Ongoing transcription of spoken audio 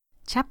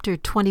Chapter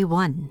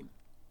 21.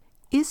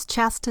 Is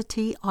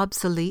Chastity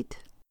Obsolete?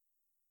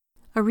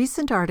 A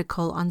recent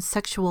article on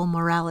sexual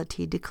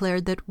morality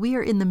declared that we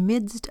are in the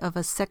midst of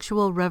a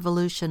sexual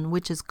revolution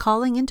which is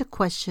calling into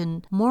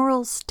question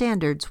moral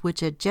standards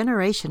which a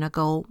generation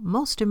ago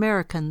most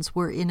Americans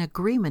were in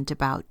agreement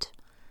about.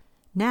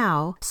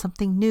 Now,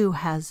 something new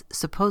has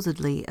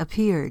supposedly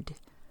appeared.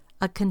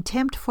 A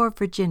contempt for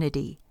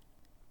virginity,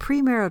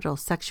 premarital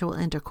sexual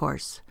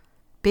intercourse,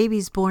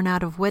 babies born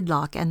out of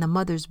wedlock and the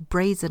mothers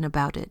brazen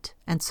about it,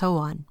 and so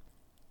on.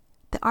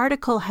 The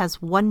article has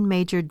one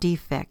major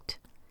defect.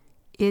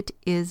 It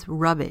is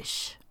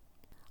rubbish.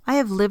 I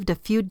have lived a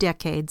few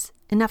decades,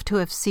 enough to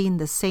have seen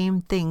the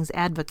same things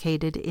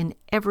advocated in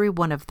every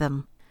one of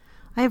them.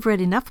 I have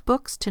read enough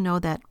books to know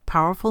that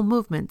powerful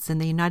movements in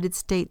the United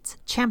States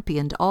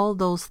championed all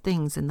those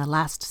things in the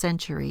last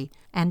century,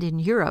 and in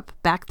Europe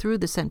back through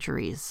the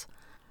centuries.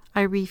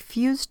 I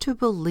refuse to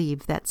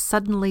believe that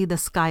suddenly the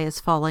sky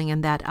is falling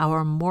and that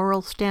our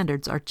moral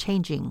standards are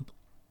changing.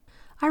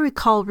 I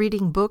recall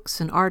reading books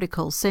and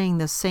articles saying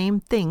the same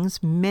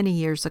things many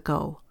years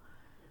ago.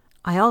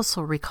 I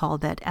also recall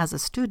that as a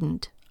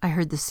student, I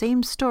heard the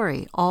same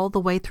story all the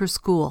way through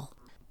school.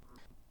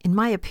 In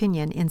my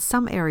opinion, in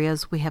some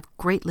areas we have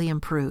greatly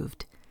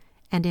improved,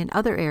 and in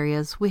other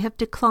areas we have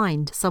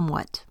declined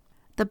somewhat.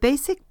 The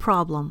basic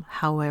problem,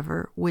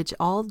 however, which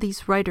all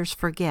these writers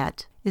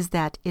forget, is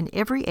that in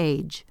every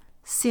age,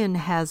 sin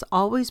has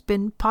always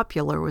been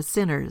popular with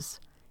sinners.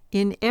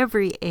 In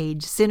every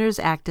age, sinners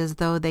act as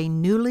though they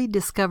newly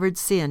discovered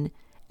sin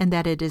and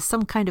that it is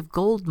some kind of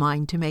gold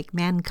mine to make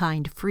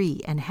mankind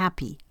free and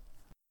happy.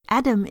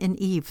 Adam and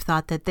Eve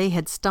thought that they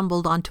had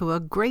stumbled onto a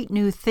great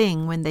new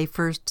thing when they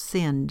first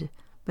sinned,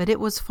 but it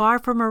was far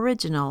from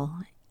original,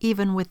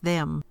 even with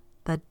them.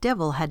 The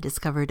devil had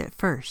discovered it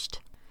first.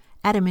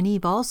 Adam and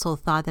Eve also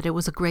thought that it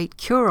was a great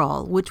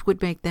cure-all which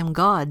would make them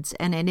gods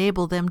and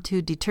enable them to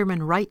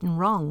determine right and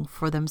wrong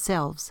for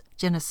themselves.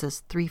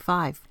 Genesis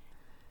 3:5.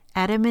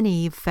 Adam and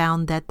Eve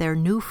found that their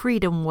new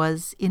freedom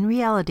was, in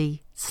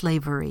reality,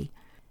 slavery.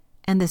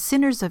 And the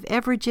sinners of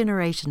every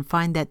generation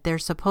find that their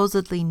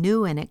supposedly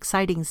new and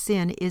exciting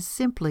sin is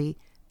simply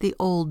the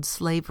old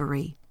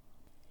slavery.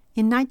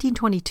 In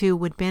 1922,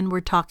 when men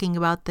were talking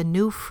about the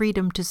new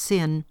freedom to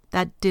sin,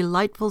 that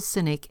delightful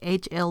cynic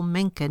H.L.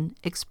 Mencken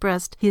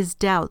expressed his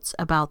doubts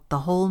about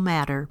the whole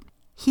matter.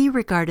 He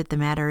regarded the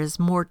matter as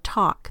more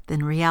talk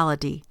than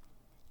reality.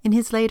 In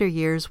his later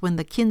years, when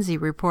the Kinsey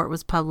Report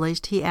was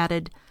published, he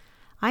added,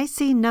 "I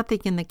see nothing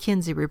in the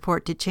Kinsey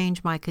Report to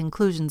change my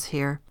conclusions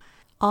here.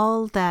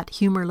 All that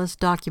humorless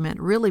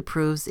document really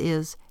proves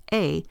is,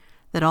 A,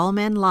 that all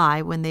men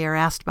lie when they are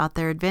asked about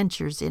their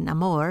adventures in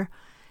amour,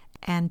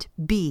 and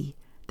B,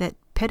 that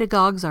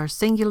pedagogues are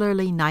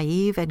singularly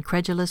naive and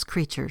credulous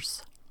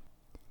creatures."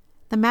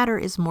 The matter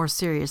is more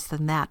serious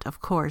than that, of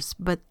course,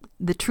 but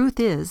the truth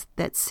is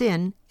that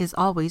sin is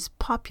always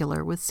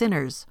popular with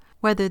sinners,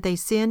 whether they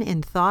sin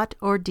in thought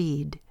or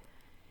deed.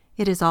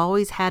 It has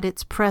always had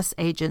its press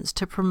agents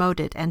to promote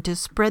it and to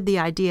spread the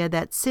idea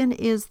that sin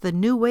is the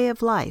new way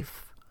of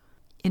life.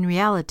 In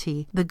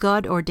reality, the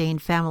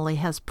God-ordained family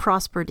has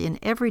prospered in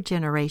every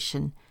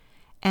generation,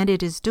 and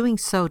it is doing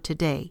so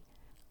today.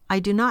 I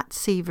do not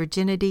see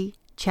virginity,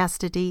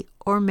 chastity,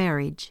 or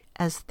marriage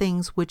as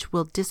things which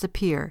will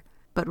disappear,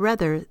 but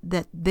rather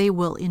that they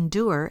will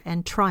endure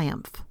and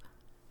triumph.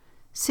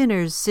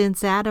 Sinners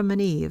since Adam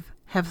and Eve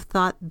have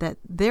thought that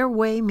their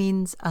way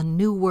means a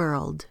new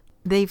world.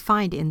 They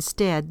find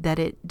instead that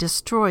it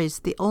destroys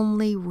the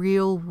only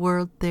real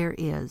world there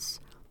is,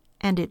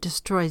 and it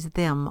destroys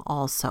them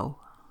also.